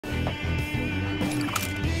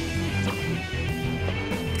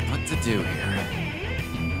do here?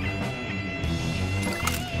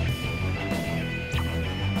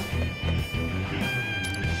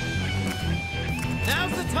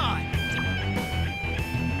 Now's the time!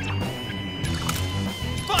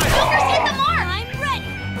 Joker's hit the mark! I'm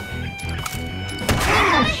ready!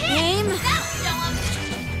 Got a hit! Aim! That'll show him!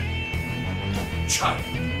 Child.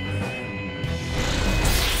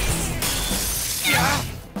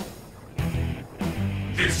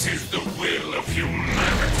 This is the will of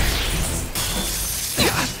humanity.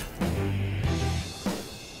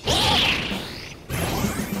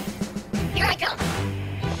 Here I come!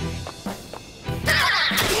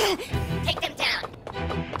 Take them down!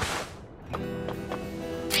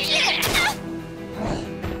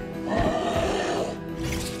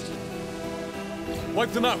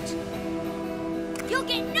 Wipe them out! You'll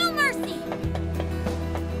get no mercy!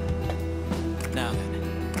 Now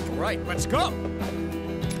then. All right, let's go!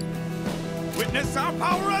 Witness our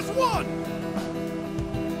power as one!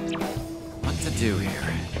 What to do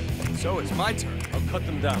here? So it's my turn. I'll cut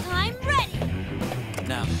them down. I'm ready!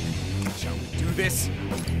 Now then. Shall we do this?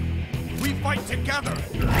 We fight together! A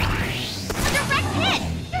direct hit!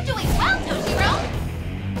 You're doing well, Toshiro!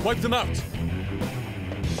 Wipe them out!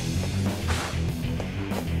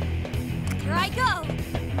 Here I go!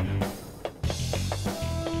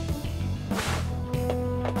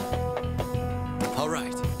 All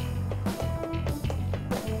right.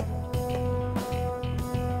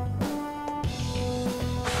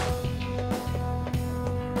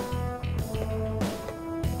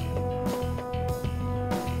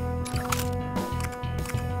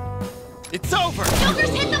 It's over! Joker's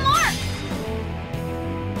hit the mark!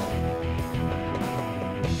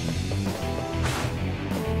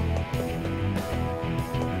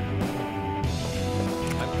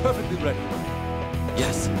 I'm perfectly ready.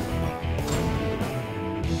 Yes.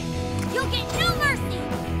 You'll get no mercy!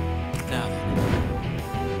 Now then.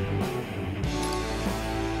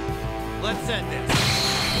 Let's end this.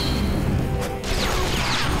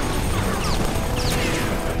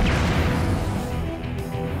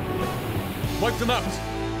 Wipe them out!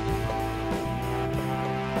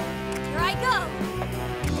 Here I go!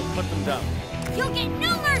 I'll cut them down. You'll get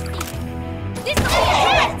no mercy! This will be a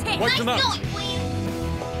direct hit! Wipe them out. Nice going, Queen!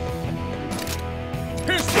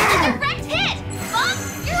 Here's A direct hit! Bob,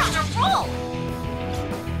 you're on a roll!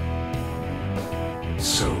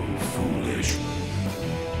 So foolish.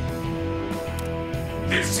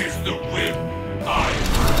 This is the will I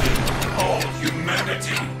will all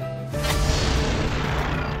humanity.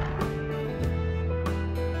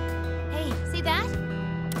 Hey, see that?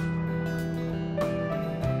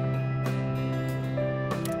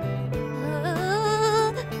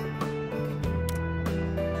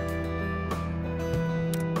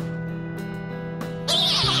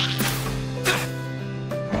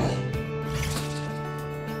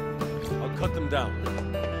 I'll cut them down.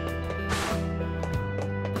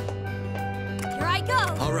 Here I go!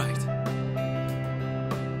 All right.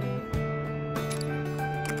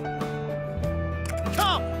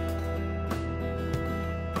 Come!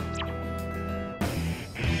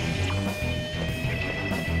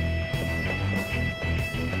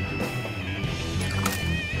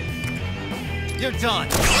 You're done!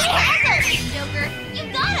 As always, Joker! You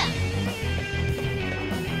got him!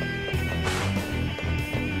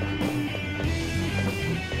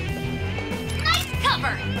 Nice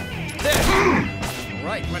cover! There! All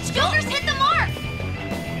right, let's go! Joker's hit the mark!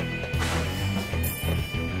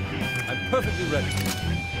 I'm perfectly ready.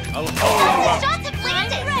 I'll The out. shots have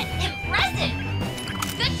landed! Impressive!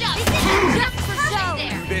 Good job! This is just for show! Do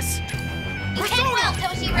There. this. You did well,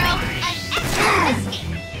 Toshiro! An excellent escape!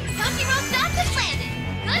 Toshiro's shots have landed!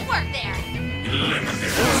 Good work there!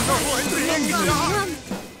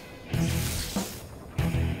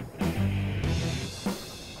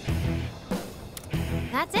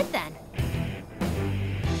 That's it then.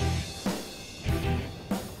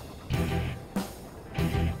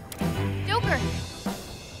 Joker!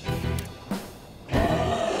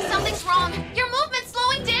 Something's wrong! Your movement's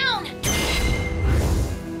slowing down!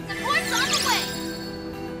 Support's on the way!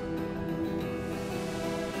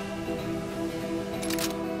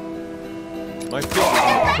 My fingers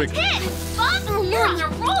Direct are quick. hit! Bob, you're on a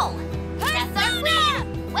roll! That's our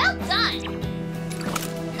win! Well done!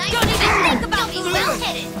 Nice. Don't even think about me! Well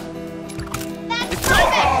hit! That's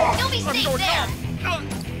perfect! You'll be safe there!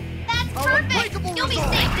 That's perfect! You'll be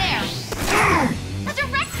safe there! A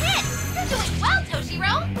direct hit! You're doing well,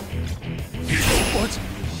 Toshiro! What?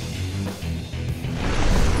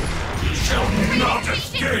 You shall not Be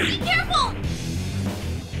escape. careful!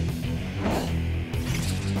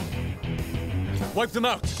 Wipe them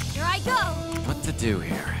out. Here I go! What to do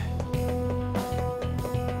here?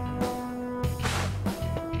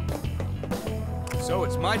 So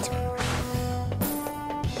it's my turn.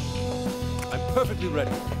 I'm perfectly ready.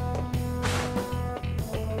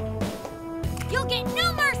 You'll get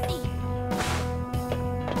no mercy!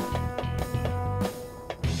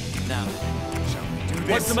 Now then. Shall we do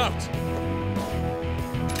Wipe this? them out!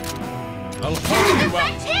 I'll hold you out!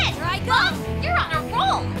 Direct hit! Here I go! You're on a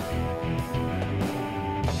roll!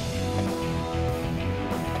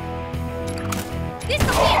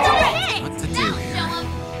 This'll be a direct hit! What to do That'll here? show him!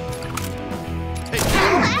 Take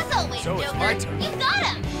Well, as always, So it's Joker, my turn. you got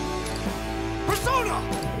him! Persona!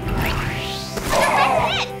 Direct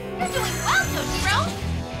hit! You're doing well, Toshiro!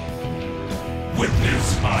 Witness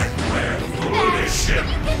my plan of fruition. Can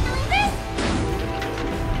you get through this?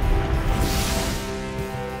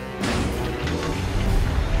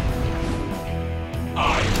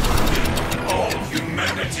 I will all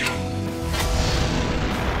humanity.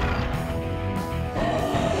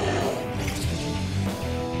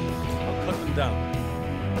 I'll cut them down.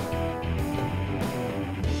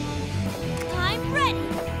 I'm ready!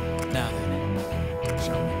 Now then.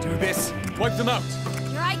 Shall we do this? Wipe them out!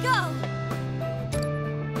 Here I go!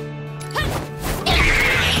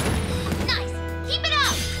 Nice! Keep it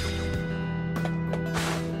up!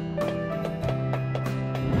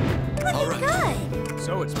 All right. Good!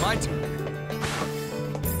 So it's my turn.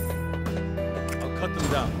 I'll cut them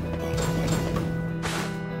down.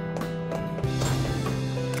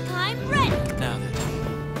 I'm ready! Now then.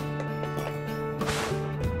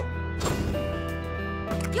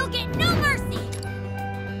 You'll get no mercy!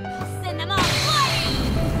 I'll send them all flying!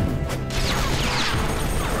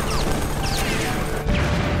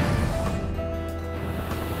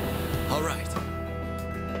 All right.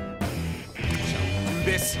 Shall we do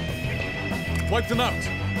this? Wipe them out!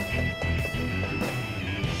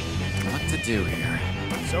 What to do here?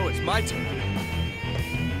 So it's my turn.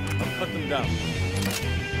 I'll cut them down.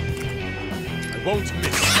 I won't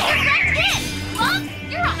miss. Direct hit! Bump,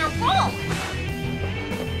 you're on a roll!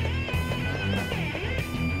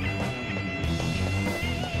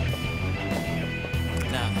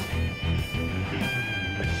 Now then.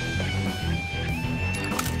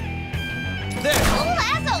 There! Cool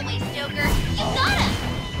as always, Joker! You got him!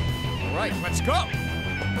 All right, let's go!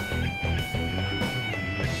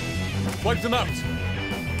 Wipe them out!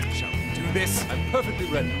 Shall we do this? I'm perfectly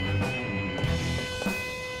ready.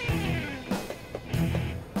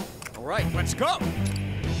 All right, let's go!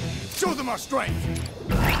 Show them our strength!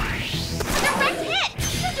 Direct hit!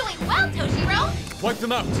 You're doing well, Toshiro! Wipe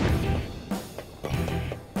them out!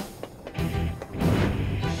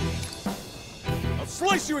 I'll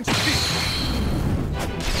slice you into pieces!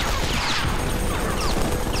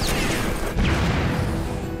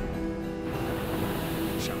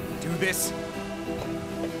 Shall we do this?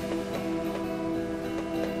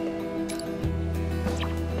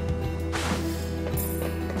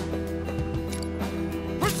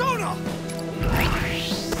 Persona!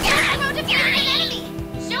 Toshiro defeated an enemy!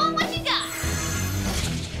 Show him what you got!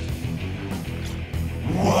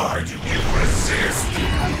 Why do you resist?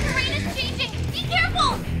 Terrain is changing! Be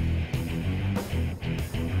careful!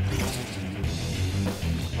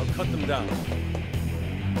 I'll cut them down.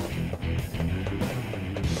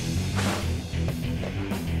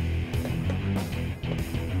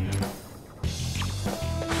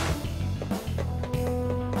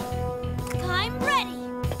 I'm ready!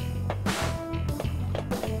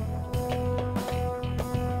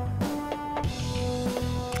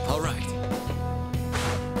 All right.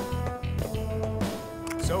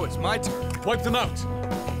 So it's my turn. Wipe them out!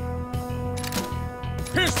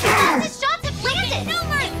 Pierce them! His shots have landed! No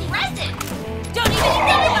mercy! Impressive! Don't even think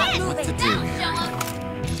about moving! What to do That'll here? show him!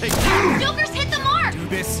 Take that! Joker's hit the mark! Do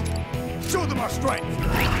this. Show them our strength!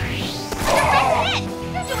 Direct hit!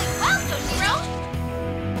 You're doing well, Toshiro!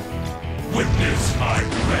 Witness my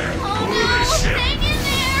plan of Oh no! fruition. Hang in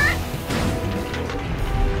there!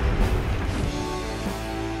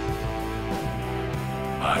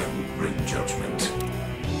 I will bring judgment.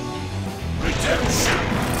 Redemption.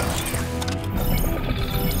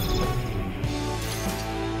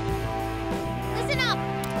 Listen up!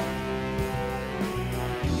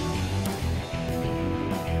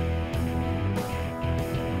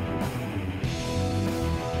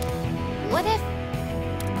 What if...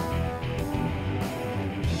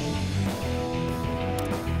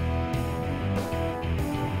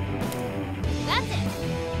 That's it!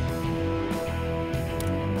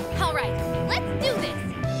 Alright, let's do this!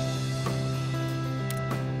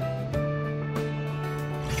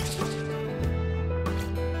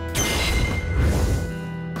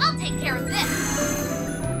 I'll take care of this!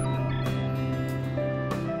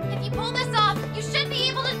 If you pull this off, you should be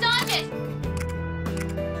able to dodge it!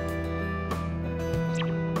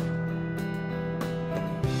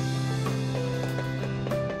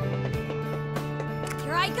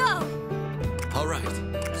 I go. All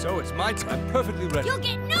right. So it's my turn. I'm perfectly ready. You'll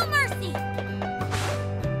get no mercy.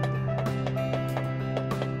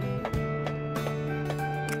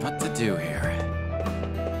 What to do here?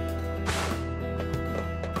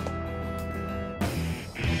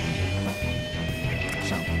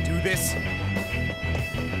 Shall we do this?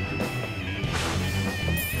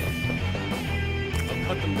 I'll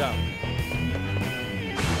cut them down.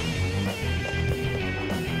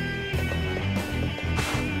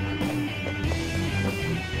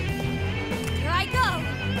 Here I go.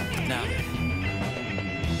 Now then.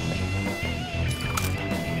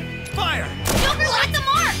 Fire! Joker, hit the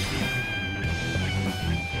mark.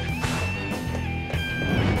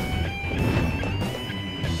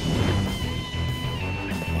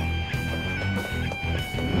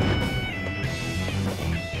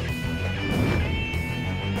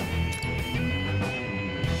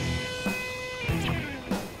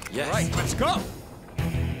 Yes. All right, let's go!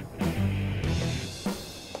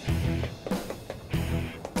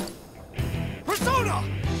 Persona!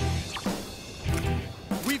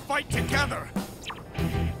 We fight together!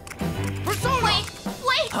 Persona!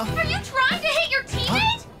 Wait, are you trying to hit your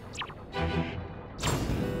teammate?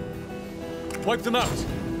 Wipe them out.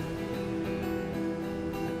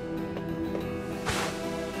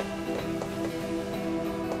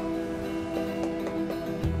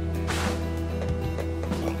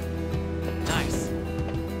 Nice.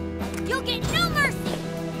 You'll get no mercy.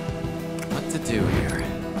 What to do here?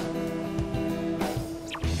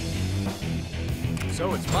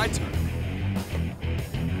 So it's my turn.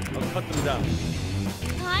 I'll cut them down.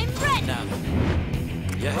 I'm ready. Now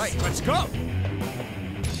then. Yes. All right, let's go!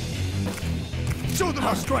 Show them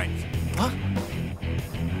our strength! Huh?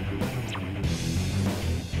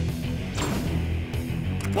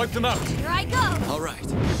 Wipe them out. Here I go. All right.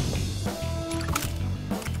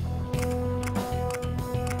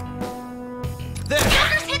 There!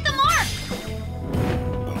 Joker's hit the mark.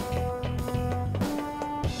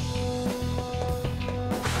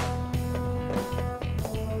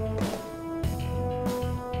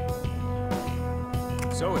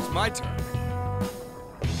 So it's my turn.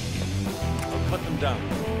 I'll cut them down.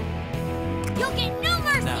 You'll get no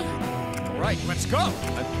mercy. Now then. All right, let's go!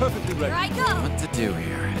 I'm perfectly Here ready. I go. What to do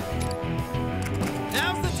here?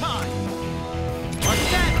 Now's the time! On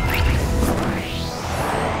deck!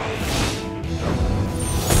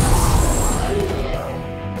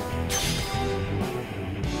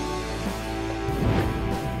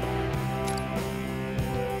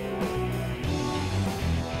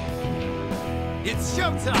 It's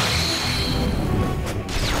showtime!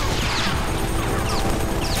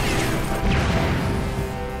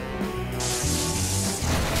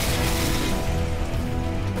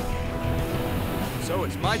 So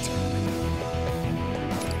it's my turn.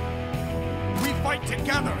 We fight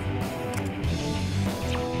together!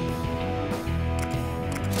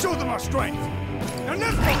 Show them our strength! And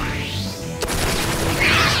let's go!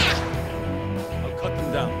 I'll cut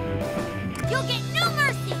them down. You'll get no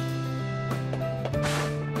mercy.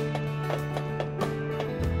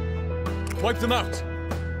 Wipe them out.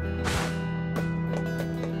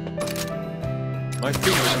 My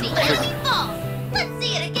fingers And on the the trigger. enemy falls. Let's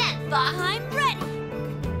see it again, Fox. I'm ready.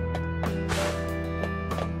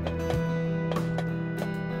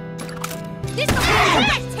 This will be the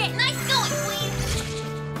best hit. Nice going, Queen.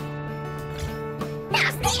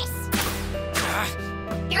 How's this?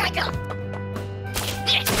 Here I go.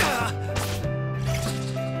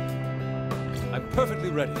 I'm perfectly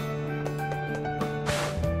ready.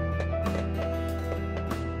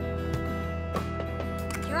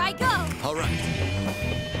 Here I go. All right.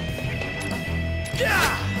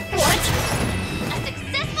 What? A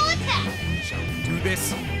successful attack. Shall we do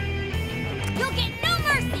this? You'll get no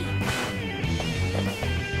mercy.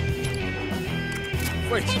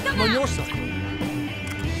 Wait, Take them I'm on out. your side.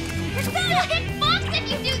 You'll hit Fox if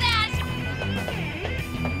you do that.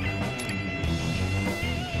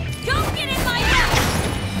 Don't get in my way.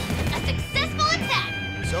 A successful attack.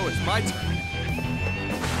 So it's my turn.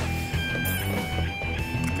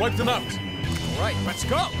 Wipe them out. All right, let's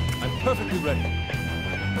go! I'm perfectly ready.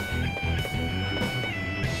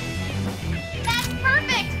 That's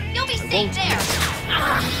perfect. You'll be safe there.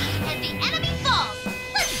 And the enemy falls.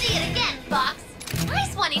 Let's see it again, Fox.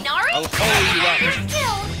 Nice one, Inari. I'll follow you out. You're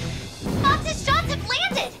killed. Fox's shots have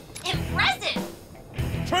landed. Impressive.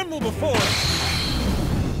 Tremble before us.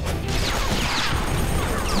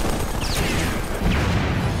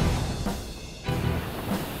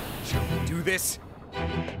 Shall we do this?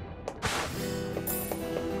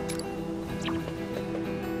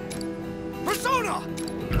 Persona!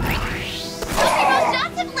 Both of those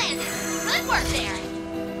shots have landed. Good work there.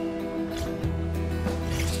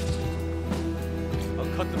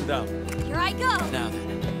 cut them down. Here I go. Now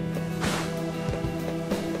then.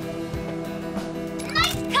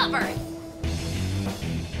 Nice cover!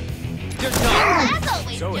 You're done! As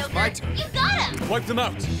always, So it's Joker. my turn. You got him! Wipe them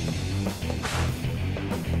out.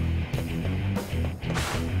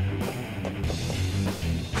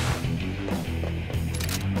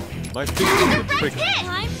 My fingers are Direct trigger.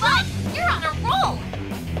 hit! But you're on a roll!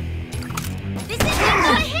 This is Not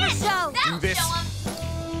a a hit! show. That'll this. show him!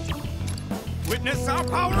 Witness our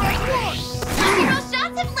power at once! Hero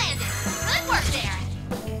shots have landed! Good work there!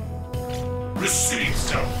 Receive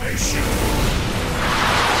salvation.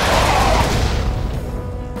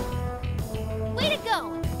 Way to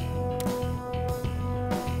go!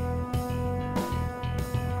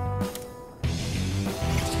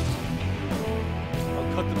 I'll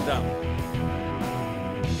cut them down.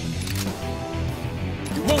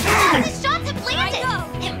 You won't His escape! shots have landed! go.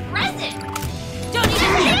 Impressive! Don't even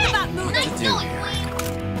think Hit! about moving. Nice do going, here? Queen!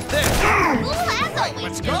 There! Cool as always,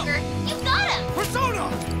 let's go. Joker! You got him! Persona!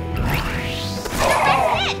 Direct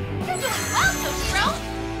hit! You're doing well, Toshiro!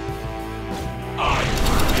 I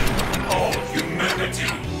forgive all humanity.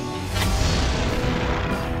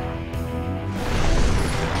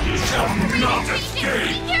 You shall not Be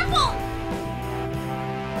escape. careful!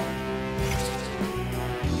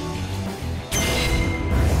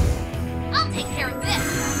 I'll take care of this!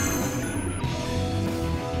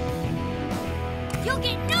 You'll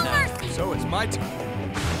get no mercy. So it's my turn.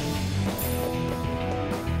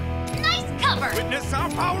 Nice cover! Witness our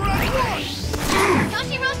power at once!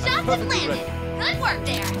 Toshiro's shots have landed! Good work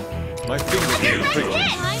there! My fingers are Direct trigger.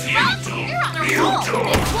 hit! Well, you're on a roll!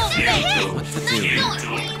 This won't be a hit! What to Nice do? going,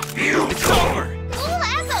 Queen! It's over! Cool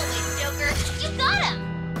as always, Joker! You got him!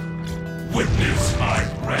 Witness my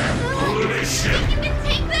grand coalition. Think you can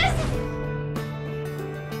take this?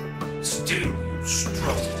 Still you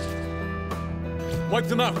struggle. Wipe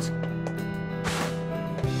them out.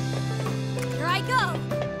 Here I go.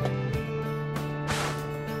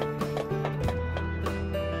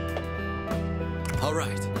 All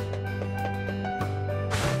right.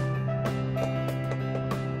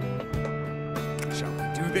 Shall we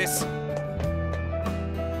do this?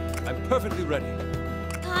 I'm perfectly ready.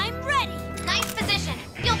 I'm ready. Nice position!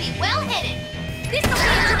 You'll be well hidden! This will be a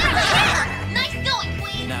That's a terrific hit! Nice going,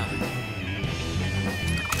 Queen! Now then.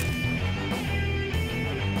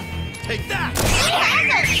 Take that! Cool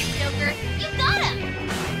as always, Joker! You got him!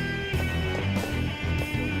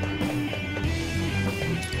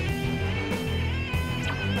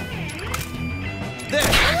 There!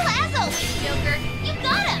 Cool as always, Joker! You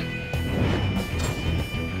got him!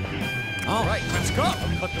 All Right, let's go!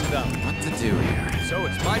 I'll cut them down. What to do here? So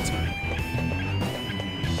it's my turn.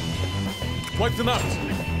 Wipe them out.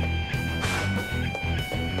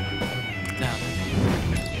 Now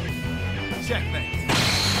then. Checkmate.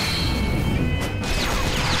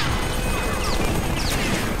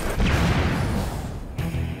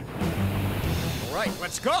 All right,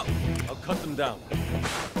 let's go! I'll cut them down.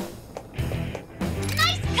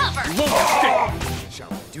 Nice cover! You won't escape! Shall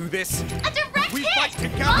we do this? A direct We hit! fight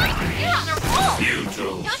together. But you're on a roll!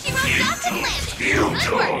 Futile. Toshiro's shots have landed! Good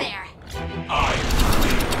work there! I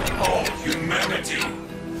forgive all humanity.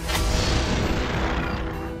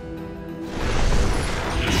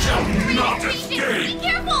 You shall not Be escape.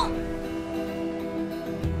 careful!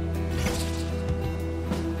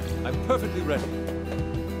 I'm perfectly ready.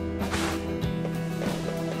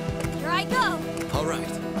 Here I go. All right.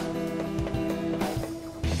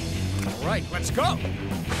 All right, let's go!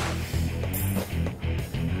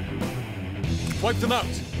 Wipe them out.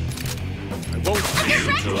 I won't. A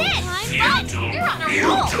direct hit! But you're on a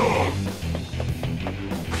roll! Futile.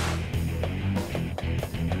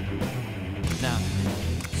 Now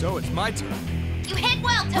then. So it's my turn. You hit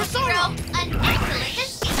well, Toshiro! An excellent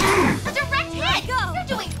escape! A direct hit! go. You're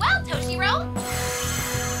doing well, Toshiro!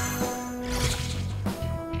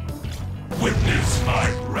 Witness my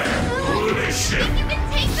grand Think coalition. you can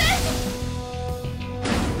take this?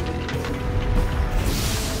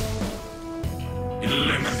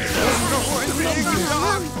 Eliminate.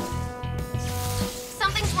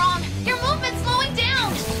 Something's wrong! Your movement's slowing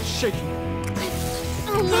down! Shaking.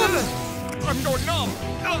 Oh, no. I'm going numb!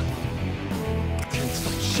 Can't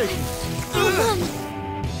stop shaking.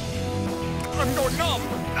 I'm going numb!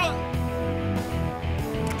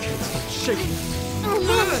 Can't stop shaking.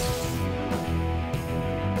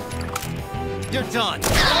 You're done!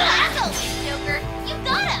 As always, Joker! You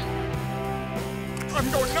got him! I'm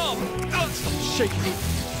going numb! Shaking.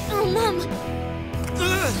 Oh, Mom.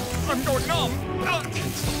 I'm going numb!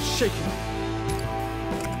 Can't stop shaking.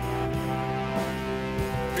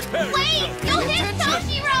 Prepare Wait! yourself. Don't hit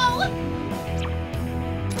Toshiro!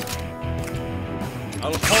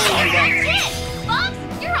 I'll follow you That's out. it!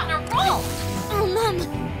 Bugs, you're on a roll! Oh, Mom.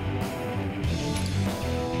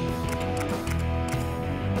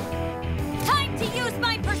 Time to use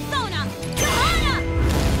my persona! Johanna!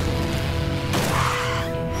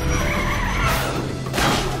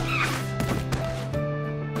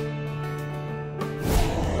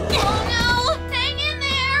 Oh no! Hang in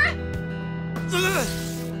there!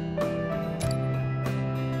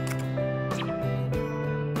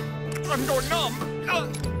 I'm going numb.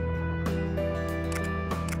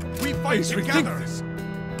 We fight Please rethink together. this.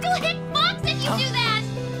 You'll hit Fox if you do that!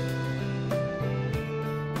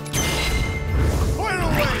 Fire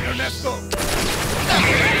away, Ernesto.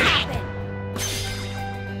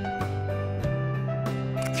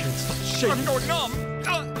 Can't stop I'm shaking. going numb.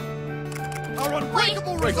 Our Wait,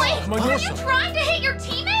 unbreakable wait! resolve. I'm on Are your you side. trying to hit your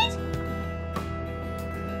teammate?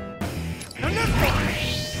 Ernesto.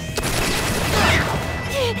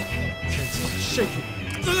 Can't stop shaking.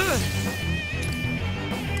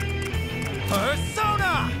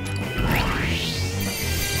 Persona.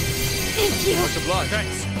 Thank you! Much obliged.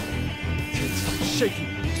 Thanks. Can't stop shaking.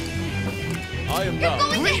 I am You're now.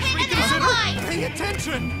 going to hit an ally! Pay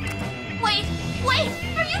attention. Wait!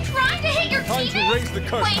 Are you trying to hit your Time teammate? to raise the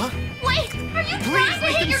curse. Wait! Are you trying to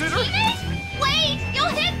hit your reconsider. teammate? Wait! You'll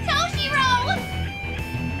hit Toshiro!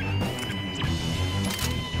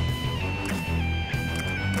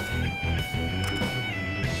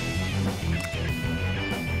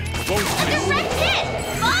 Won't A miss. direct hit!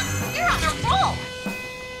 Bugs, you're on a roll!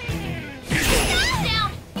 Get down!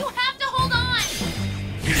 You have to hold on!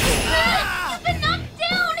 You've been knocked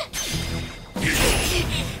down!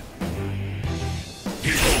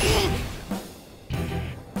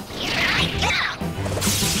 Here I go!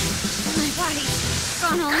 My body's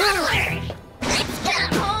gone all over.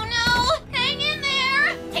 Oh no! Hang in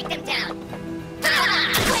there! Take them down.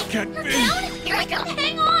 Wait, Can't you're be. down? Here I go!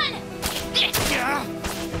 Hang on! Yeah.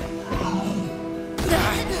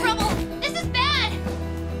 In trouble! This is bad!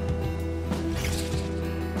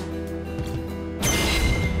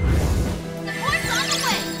 Support's on the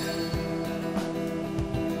way!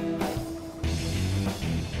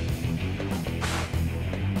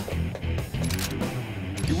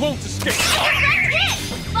 You won't escape. Direct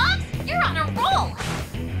hit! Bugs, you're on a roll!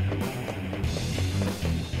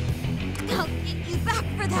 I'll get you back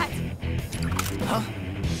for that. Huh?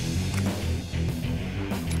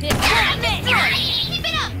 Keep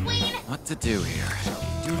it up, Queen! What to do here?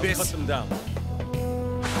 Do Cut this. them down.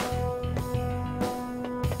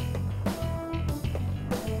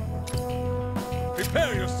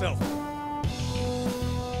 Prepare yourself.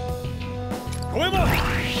 Koima!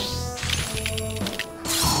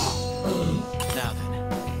 Now then.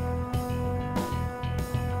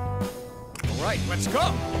 All right, let's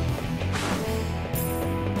go.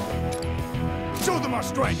 Show them our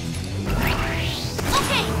strength.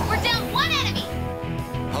 Okay, we're down one enemy!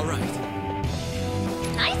 All right.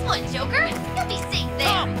 Nice one, Joker! You'll be safe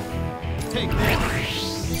there! Take this.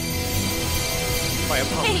 My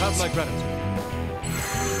apologies. Have my gratitude.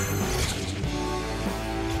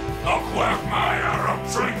 A quagmire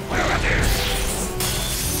of tranquility.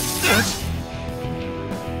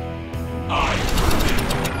 I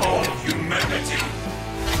forgive all humanity.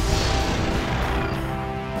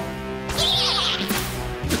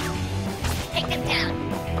 Take them down!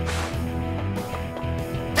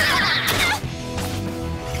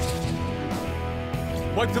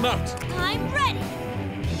 Wipe them out. I'm ready.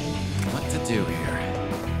 What to do here?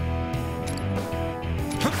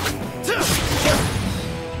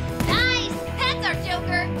 Nice! That's our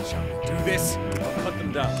Joker! Shall we do this? I'll cut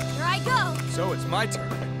them down. Here I go. So it's my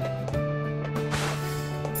turn.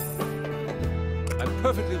 I'm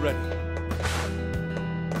perfectly ready.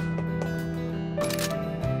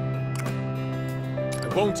 I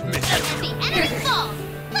won't miss. This is the enemy falls!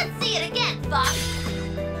 Let's see it again, Fox!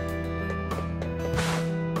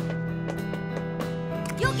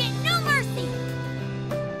 You'll get no mercy.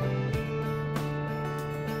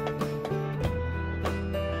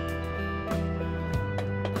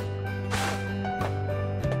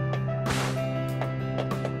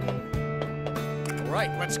 All right,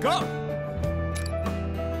 let's go.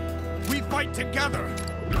 We fight together.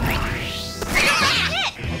 Nice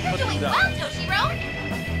hit! You're doing down. well, Toshiro!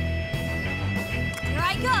 Here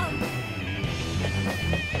I go.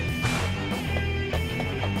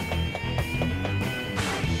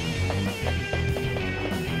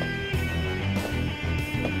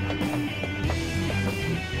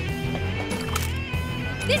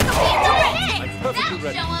 This'll be a direct hit. I'm perfectly That'll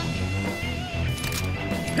ready. show him!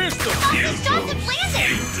 Here's the Fox has stopped and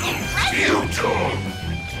landed! Impressive! Futile.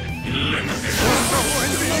 Eliminated.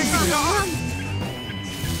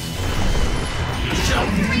 shall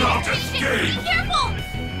not Be escape! careful!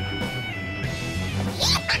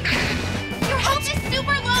 Your health is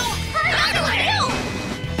super low! Hurry up to heal!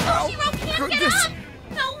 Toshiro can't get up!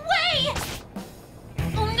 No way!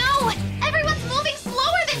 Oh no! Everyone's moving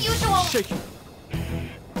slower than usual! Shaking.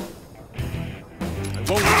 I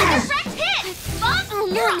won't A miss. direct hit! Boss,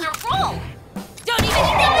 you're on a roll! Don't even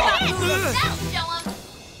think about it! That'll show 'em!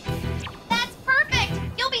 That's perfect!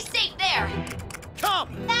 You'll be safe there! Come!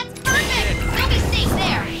 That's perfect! You'll be safe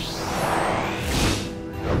there!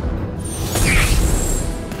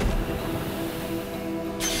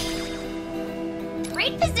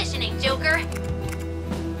 Great positioning, Joker!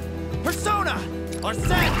 Persona!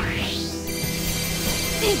 Arsene!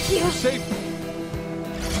 Thank you. Save me.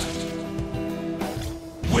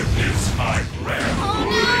 Witness my grand Oh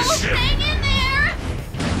no! coalition! Hang in there!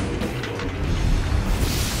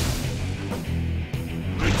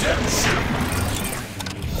 Redemption!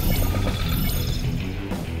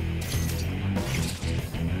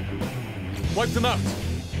 Wipe them out.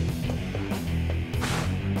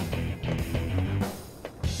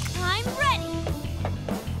 I'm ready.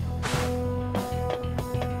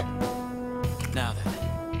 Now then.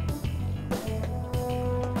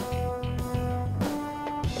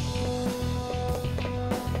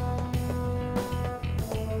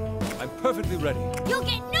 I'm perfectly ready. You'll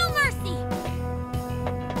get no mercy.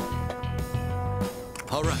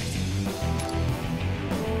 All right.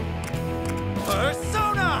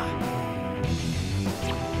 Persona!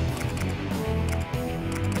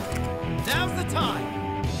 Now's the time!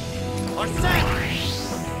 Arsene!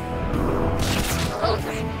 I'll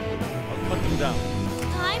cut them down.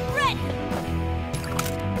 I'm ready.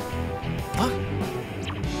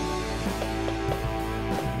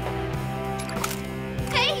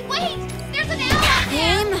 Hey, wait! There's an ally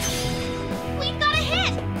there! Aim. Queen got a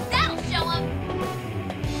hit! That'll show 'em!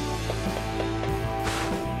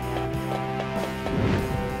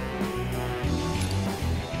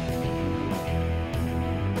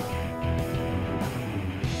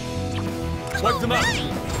 Wipe them out.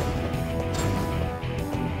 Alright.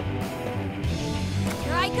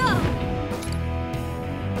 Here I go.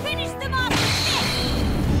 Finish them off with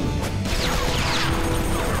this.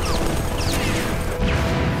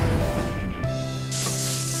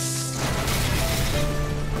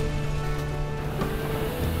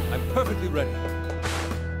 I'm perfectly ready.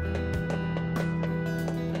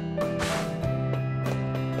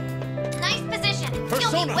 Nice position. You'll be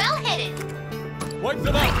Persona. well hidden. Wipe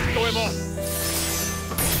them out, Goemon.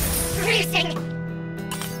 Freezing.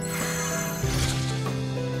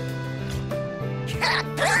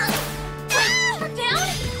 We're down?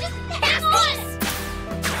 Just hang on!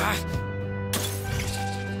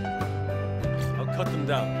 I'll cut them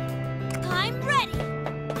down. I'm ready.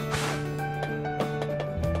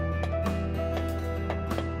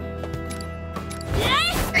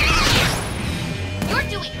 You're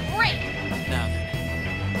doing great! Now then.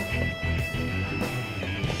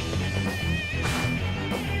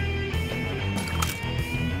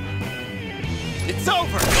 It's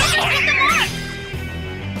over! Hit the mark!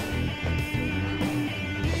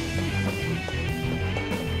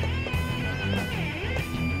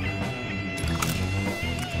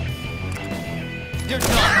 You're Took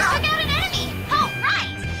done! out an enemy! All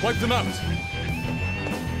right! Wipe them out.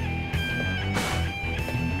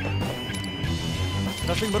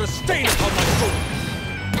 Nothing but a stain upon my soul.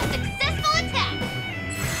 A successful attack!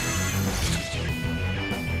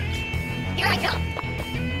 Here I come!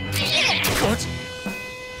 What?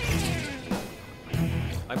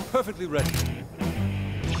 I'm perfectly ready.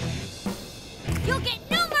 You'll get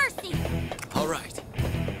no mercy. All right.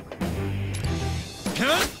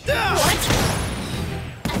 What?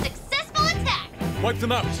 A successful attack! Wipe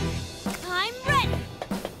them out. I'm ready.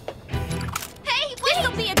 Hey, wait!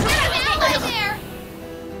 This'll be a There's an great ally there!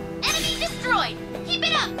 Enemy destroyed! Keep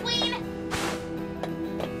it up, Queen!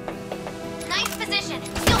 Nice position.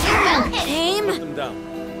 You'll be well hidden. Aim. Cut them down.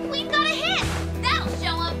 Queen got a hit! That'll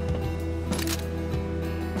show 'em!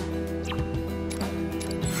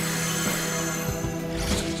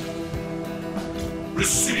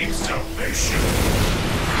 Receive salvation!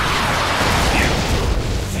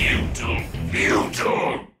 Futile! Futile!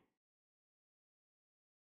 Futile!